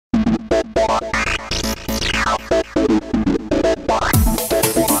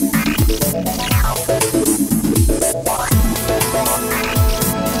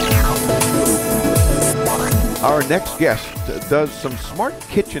Our next guest does some smart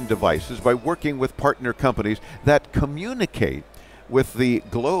kitchen devices by working with partner companies that communicate with the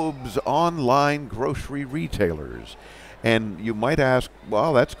globe's online grocery retailers. And you might ask,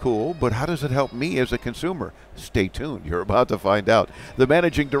 well, that's cool, but how does it help me as a consumer? Stay tuned. You're about to find out. The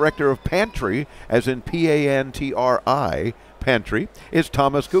managing director of Pantri, as in P-A-N-T-R-I, Pantri, is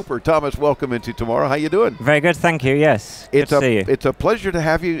Thomas Cooper. Thomas, welcome into Tomorrow. How you doing? Very good, thank you. Yes, good to see you. It's a pleasure to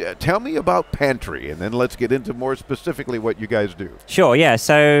have you. Tell me about Pantri, and then let's get into more specifically what you guys do. Sure, yeah.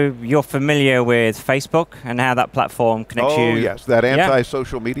 So you're familiar with Facebook and how that platform connects you? Oh, yes, that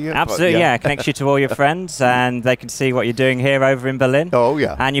anti-social media? Absolutely, yeah. Connects you to all your friends, and they can see what you're doing here over in Berlin. Oh,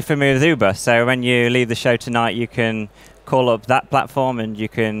 yeah. And you're familiar with Uber, so when you leave the show tonight, you can call up that platform and you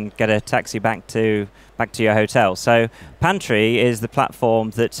can get a taxi back to your hotel. So Pantri is the platform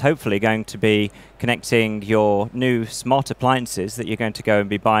that's hopefully going to be connecting your new smart appliances that you're going to go and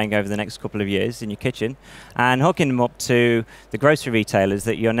be buying over the next couple of years in your kitchen and hooking them up to the grocery retailers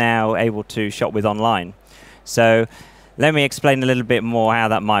that you're now able to shop with online. So let me explain a little bit more how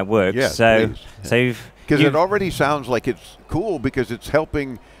that might work. Yes, because it already sounds like it's cool because it's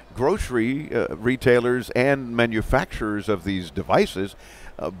helping grocery retailers and manufacturers of these devices,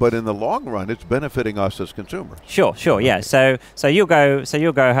 but in the long run, it's benefiting us as consumers. Sure, yeah. So you'll go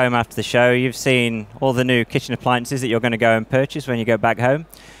home after the show. You've seen all the new kitchen appliances that you're going to go and purchase when you go back home.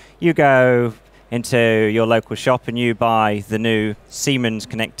 You go into your local shop and you buy the new Siemens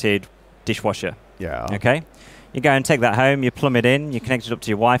connected dishwasher. Yeah. Okay. You go and take that home. You plumb it in. You connect it up to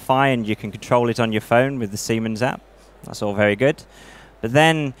your Wi-Fi, and you can control it on your phone with the Siemens app. That's all very good. But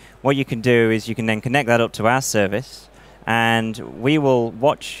then what you can do is you can then connect that up to our service, and we will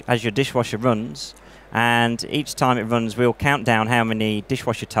watch as your dishwasher runs, and each time it runs we'll count down how many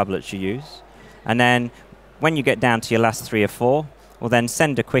dishwasher tablets you use, and then when you get down to your last 3 or 4, we'll then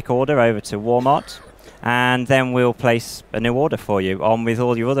send a quick order over to Walmart, and then we'll place a new order for you on with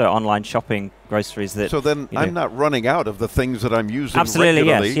all your other online shopping groceries that. So then I'm not running out of the things that I'm using Absolutely,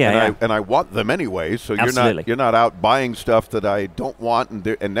 regularly, yes, and I want them anyway. So Absolutely. you're not out buying stuff that I don't want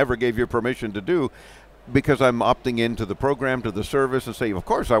and never gave you permission to do, because I'm opting into the program, to the service, and say, of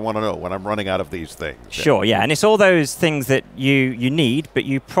course I want to know when I'm running out of these things. Sure, yeah, and it's all those things that you need, but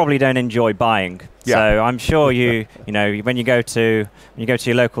you probably don't enjoy buying. Yeah. So I'm sure you know, when you go to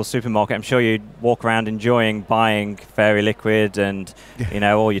your local supermarket, I'm sure you walk around enjoying buying Fairy Liquid and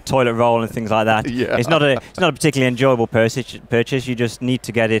all your toilet roll and things like that. Yeah. It's not a particularly enjoyable purchase. You just need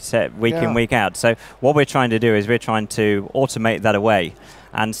to get it week in, week out. So what we're trying to do is we're trying to automate that away.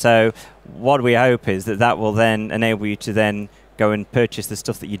 And so what we hope is that will then enable you to then go and purchase the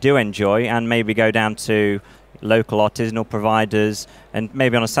stuff that you do enjoy, and maybe go down to local artisanal providers, and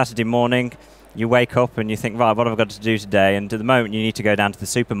maybe on a Saturday morning you wake up and you think, right, what have I got to do today? And at the moment you need to go down to the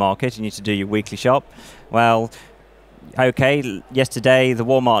supermarket, you need to do your weekly shop. Well, okay, yesterday the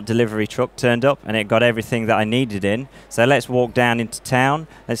Walmart delivery truck turned up and it got everything that I needed in. So let's walk down into town.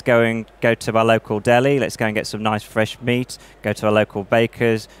 Let's go to our local deli. Let's go and get some nice fresh meat. Go to our local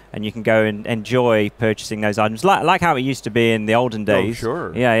bakers, and you can go and enjoy purchasing those items, like how it used to be in the olden days.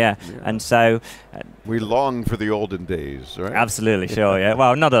 Oh, sure. Yeah. And so we long for the olden days, right? Absolutely, sure. Yeah.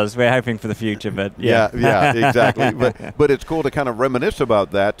 Well, not us. We're hoping for the future, but yeah, exactly. But it's cool to kind of reminisce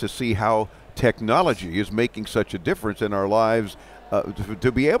about that, to see how technology is making such a difference in our lives,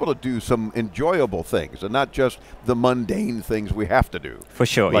 to be able to do some enjoyable things and not just the mundane things we have to do. For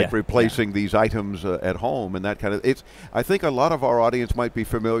sure, like replacing these items at home and that kind of. I think a lot of our audience might be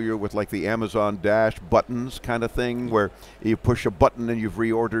familiar with like the Amazon Dash buttons kind of thing, where you push a button and you've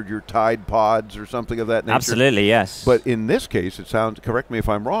reordered your Tide Pods or something of that nature. Absolutely, yes. But in this case, it sounds, correct me if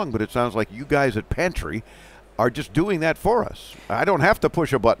I'm wrong, but it sounds like you guys at Pantri are just doing that for us. I don't have to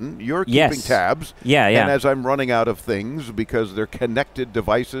push a button. You're keeping tabs. Yeah. And as I'm running out of things because they're connected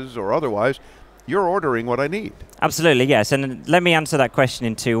devices or otherwise, you're ordering what I need. Absolutely, yes. And let me answer that question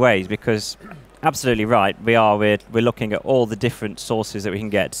in 2 ways, because absolutely right, we're looking at all the different sources that we can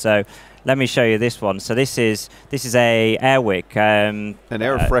get. So let me show you this one. So this is a Airwick, an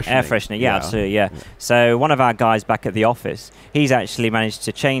air freshener. Air freshener, yeah, absolutely, yeah. So one of our guys back at the office, he's actually managed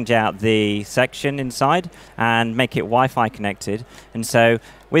to change out the section inside and make it Wi-Fi connected. And so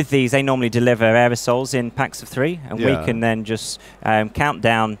with these, they normally deliver aerosols in packs of 3, and we can then just count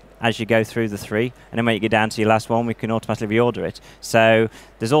down as you go through the 3, and then when you get down to your last one, we can automatically reorder it. So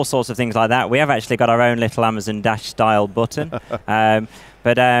there's all sorts of things like that. We have actually got our own little Amazon Dash style button.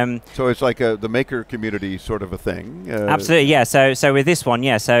 But so it's like the maker community sort of a thing. Absolutely, yeah. So with this one,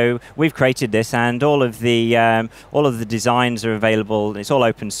 yeah. So we've created this, and all of the designs are available. It's all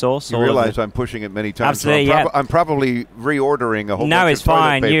open source. You realize I'm pushing it many times. Absolutely, so yeah. I'm probably reordering a whole bunch of toilet paper. No, it's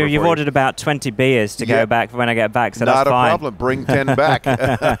fine. You've for ordered about 20 beers to go back when I get back, so that's fine. Not a problem. Bring 10 back.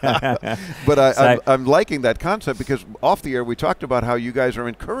 But I'm liking that concept, because off the air we talked about how you guys are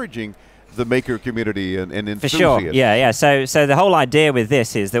encouraging the maker community and enthusiasts. For sure, yeah. So the whole idea with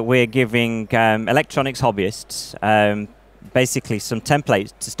this is that we're giving electronics hobbyists basically some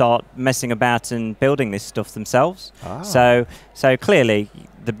templates to start messing about and building this stuff themselves. So clearly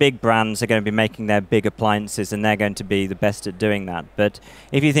the big brands are going to be making their big appliances, and they're going to be the best at doing that. But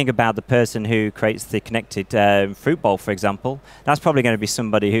if you think about the person who creates the connected fruit bowl, for example, that's probably going to be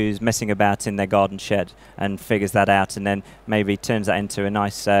somebody who's messing about in their garden shed and figures that out, and then maybe turns that into a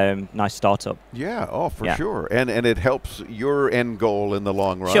nice startup. Yeah, for sure. And it helps your end goal in the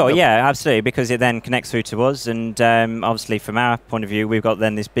long run. Sure, yeah, absolutely, because it then connects through to us, and obviously from our point of view, we've got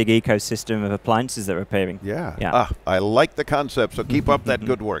then this big ecosystem of appliances that are appearing. Yeah. I like the concept, so keep up that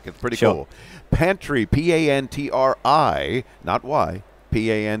good work. It's pretty cool. Pantri, P-A-N-T-R-I, not Y,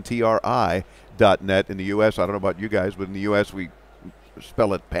 P-A-N-T-R-I.net in the U.S. I don't know about you guys, but in the U.S. we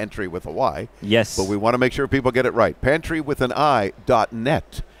spell it pantry with a Y. Yes. But we want to make sure people get it right. Pantri with an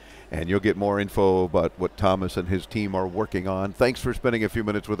I.net. And you'll get more info about what Thomas and his team are working on. Thanks for spending a few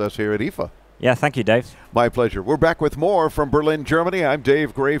minutes with us here at IFA. Yeah, thank you, Dave. My pleasure. We're back with more from Berlin, Germany. I'm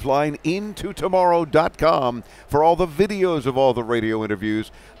Dave Graveline, intotomorrow.com for all the videos of all the radio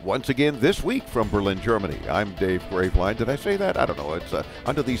interviews. Once again, this week from Berlin, Germany. I'm Dave Graveline. Did I say that? I don't know. It's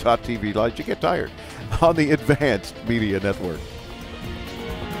under these hot TV lights, you get tired. On the Advanced Media Network.